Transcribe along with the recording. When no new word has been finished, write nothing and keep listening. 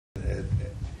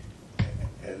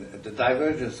the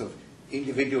divergence of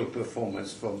individual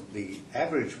performance from the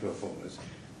average performance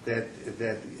that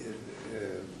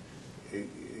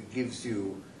gives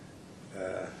you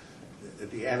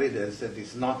the evidence that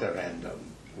it's not a random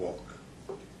walk.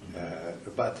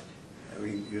 But I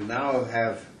mean, you now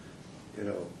have,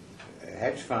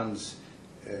 hedge funds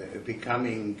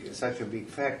becoming such a big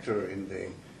factor in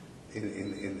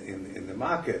the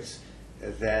markets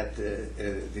that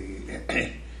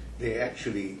they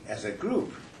actually, as a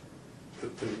group,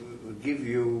 will give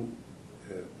you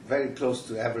very close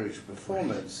to average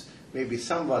performance, maybe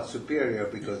somewhat superior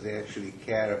because they actually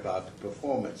care about the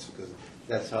performance, because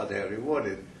that's how they're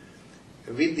rewarded,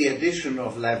 with the addition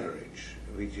of leverage,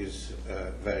 which is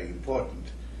very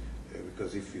important,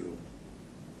 because if you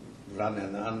run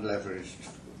an unleveraged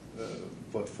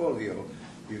portfolio,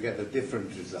 you get a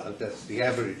different result. That's the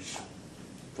average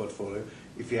portfolio.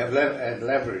 If you have add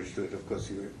leverage to it, of course,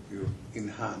 you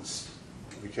enhance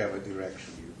whichever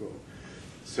direction you go.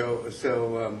 So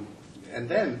and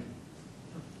then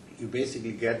you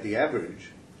basically get the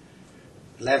average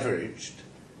leveraged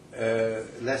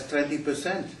less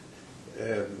 20%,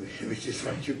 which is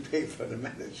what you pay for the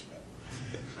management.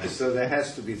 So there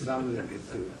has to be some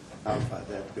limit to how far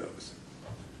that goes.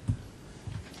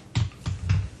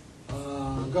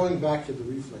 Going back to the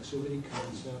reflexivity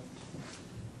concept,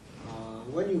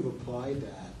 when you've applied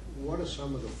that, what are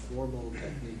some of the formal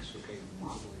techniques,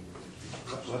 modeling?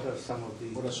 What are some of the...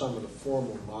 What are some of the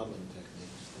formal modeling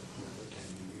techniques that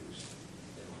can be used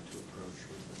to approach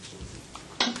reflexivity?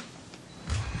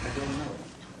 I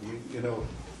don't know.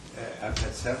 I've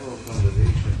had several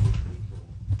conversations with people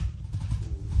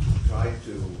who try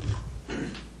to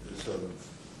sort of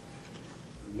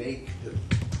make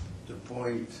the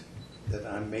point that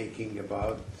I'm making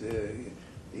about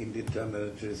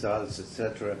indeterminate results,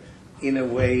 etc., in a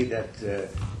way that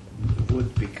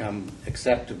would become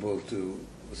acceptable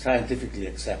scientifically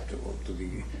acceptable to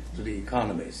the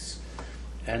economists.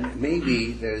 And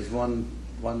maybe there is one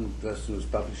person who's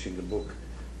publishing a book,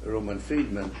 Roman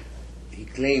Friedman. He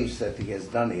claims that he has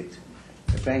done it.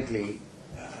 Frankly,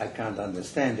 I can't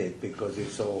understand it because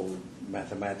it's all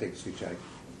mathematics, which I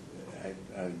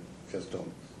just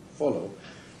don't follow.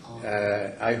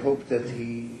 I hope that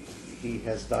he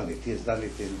has done it. He has done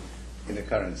it in a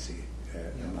currency.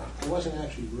 I wasn't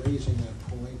actually raising that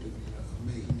point of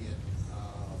making it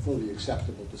fully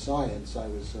acceptable to science. I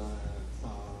was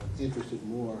interested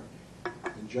more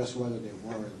in just whether there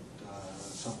weren't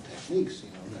some techniques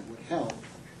that would help.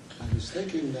 I was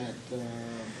thinking that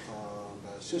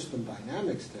system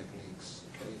dynamics techniques,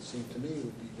 it seemed to me,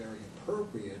 would be very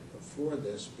appropriate for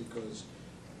this because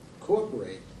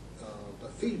incorporate the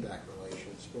feedback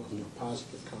relations, both of a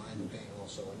positive kind and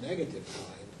also a negative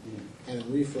kind. And in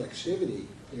reflexivity,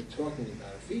 you're talking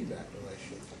about a feedback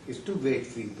relation. It's two-way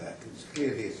feedback. It's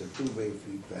clearly it's a two-way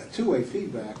feedback. Two-way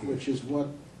feedback, which is what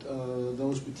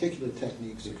those particular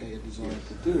techniques are designed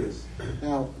to do.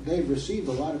 Now, they've received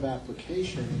a lot of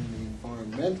application in the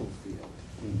environmental field.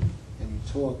 And you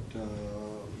talked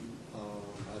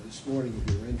this morning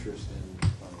of your interest in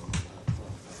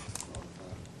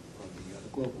the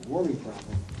global warming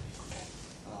problem.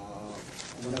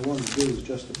 What I wanted to do is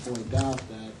just to point out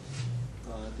that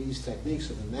these techniques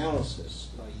of analysis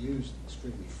are used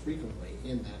extremely frequently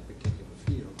in that particular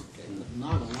field, but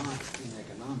not a lot in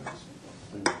economics.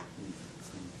 Leo,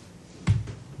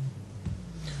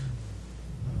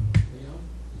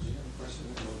 did you have a question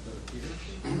about Peter?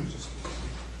 Just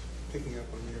picking up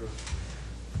on your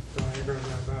diagram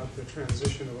about the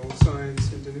transition of old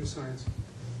science into new science,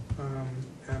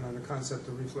 and on the concept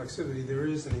of reflexivity, there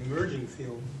is an emerging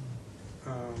field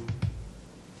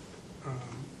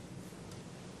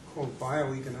called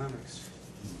bioeconomics,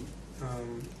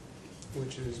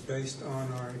 which is based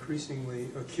on our increasingly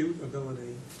acute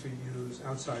ability to use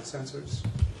outside sensors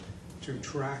to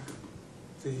track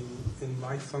the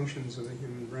life functions of the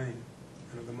human brain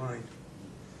and of the mind.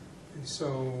 And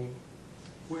so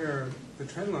where the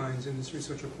trend lines in this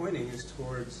research are pointing is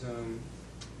towards an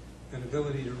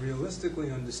ability to realistically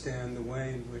understand the way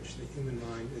in which the human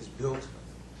mind is built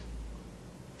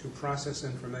to process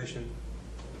information,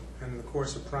 and in the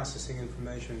course of processing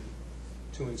information,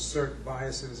 to insert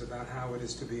biases about how it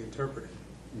is to be interpreted.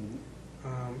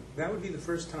 That would be the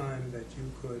first time that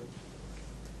you could,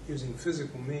 using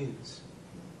physical means,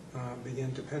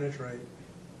 begin to penetrate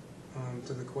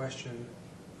to the question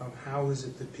of how is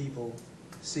it that people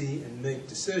see and make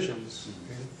decisions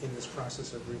in this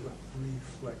process of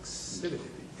reflexivity.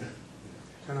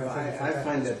 And I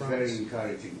find that very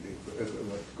encouraging.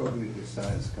 What cognitive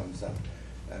science comes up.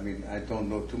 I mean, I don't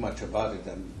know too much about it,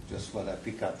 and just what I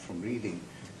pick up from reading.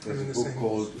 there's I'm in a the book same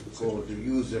called The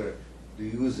User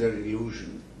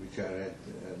Illusion, which I read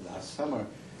last summer,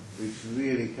 which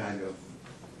really kind of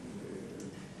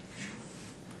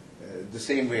the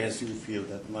same way as you feel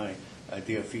that my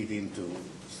idea feed into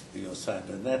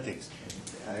cybernetics.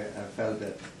 I felt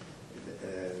that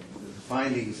the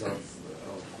findings of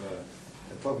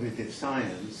cognitive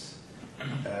science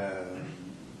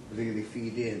really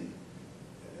feed in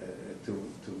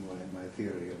to my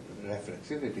theory of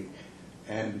reflexivity,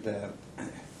 and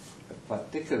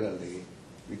particularly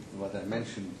with what I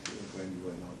mentioned when you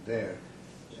were not there,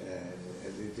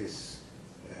 it is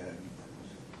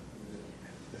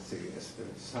let's say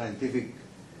scientific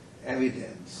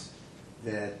evidence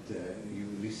that you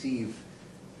receive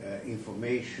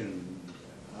information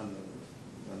on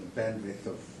a bandwidth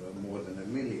of more than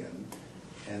 1 million,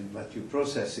 but you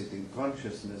process it in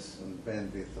consciousness on a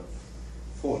bandwidth of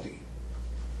 40.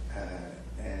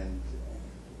 And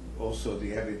also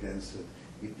the evidence that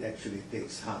it actually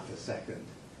takes half a second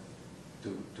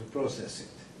to process it.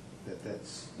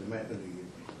 That's the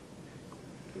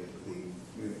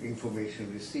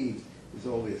information received is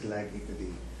always lagging.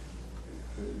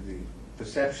 The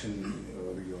perception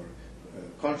or your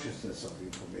consciousness of the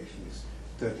information is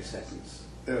 30 seconds,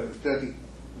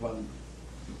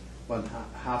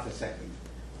 half a second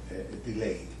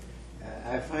delayed.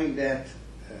 I find that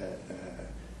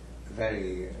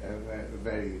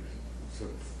very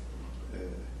sort of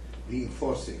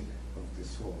reinforcing of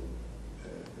this whole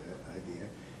idea,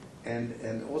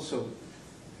 and also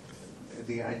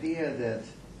the idea that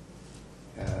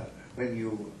when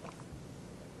you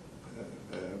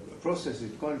process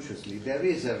it consciously, there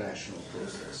is a rational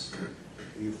process.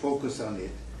 You focus on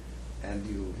it and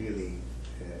you really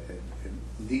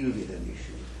deal with an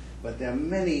issue. But there are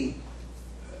many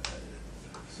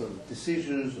sort of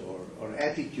decisions or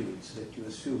attitudes that you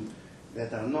assume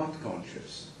that are not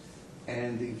conscious.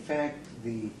 And in fact,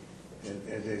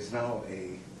 there's now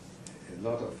a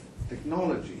lot of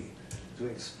technology to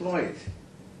exploit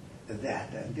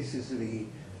that. And this is the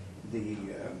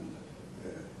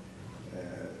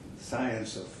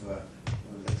science of,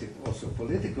 let's say, also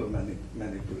political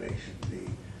manipulation.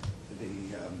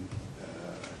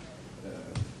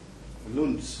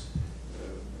 Lunds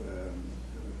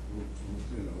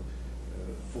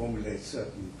formulate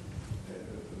certain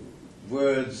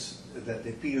words that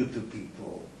appeal to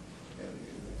people,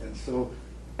 and so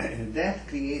that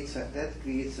creates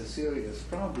a serious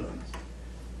problem,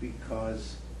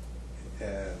 because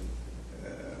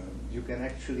you can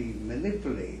actually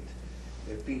manipulate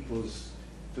people's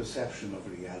perception of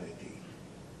reality,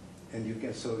 and you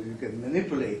can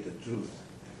manipulate the truth.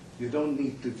 You don't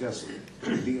need to just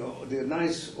the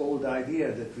nice old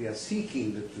idea that we are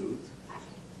seeking the truth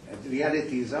and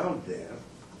reality is out there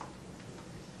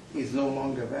is no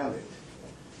longer valid.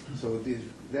 So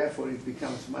therefore it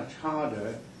becomes much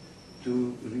harder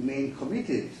to remain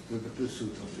committed to the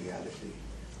pursuit of reality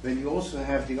when you also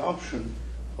have the option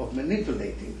of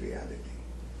manipulating reality.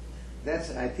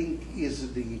 That's, I think,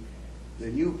 is the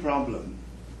new problem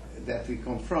that we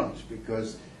confront,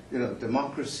 because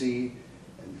democracy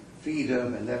and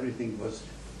freedom and everything was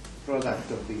product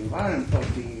of the environment,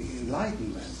 of the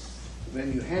Enlightenment.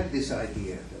 When you had this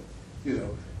idea that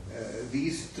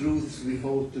these truths we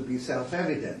hold to be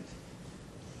self-evident,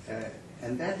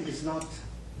 and that is not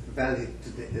valid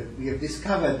today. We have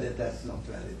discovered that that's not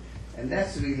valid, and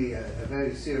that's really a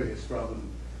very serious problem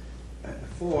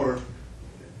for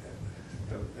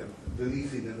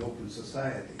belief in an open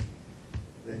society,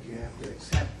 that you have to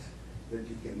accept that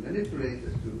you can manipulate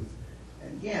the truth,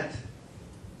 and yet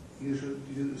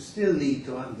you still need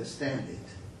to understand it.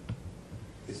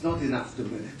 It's not enough to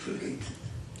manipulate.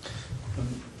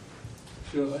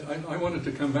 Sure, I wanted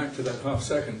to come back to that half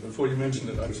second before you mentioned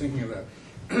it. I was thinking of that.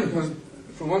 Because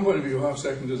from one point of view, half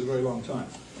second is a very long time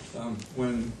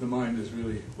when the mind is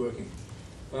really working.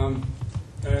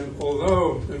 And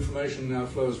although information now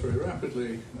flows very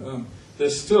rapidly,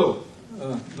 there's still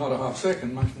not a half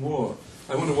second, much more.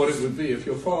 I wonder what it would be if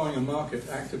you're following a market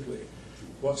actively.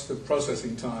 What's the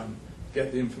processing time?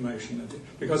 Get the information.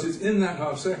 Because it's in that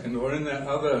half second, or in that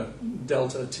other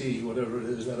delta t, whatever it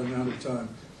is, that amount of time,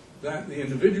 that the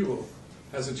individual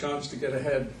has a chance to get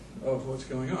ahead of what's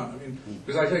going on. I mean,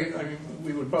 because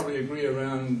we would probably agree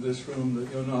around this room that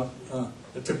you're not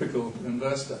a typical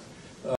investor.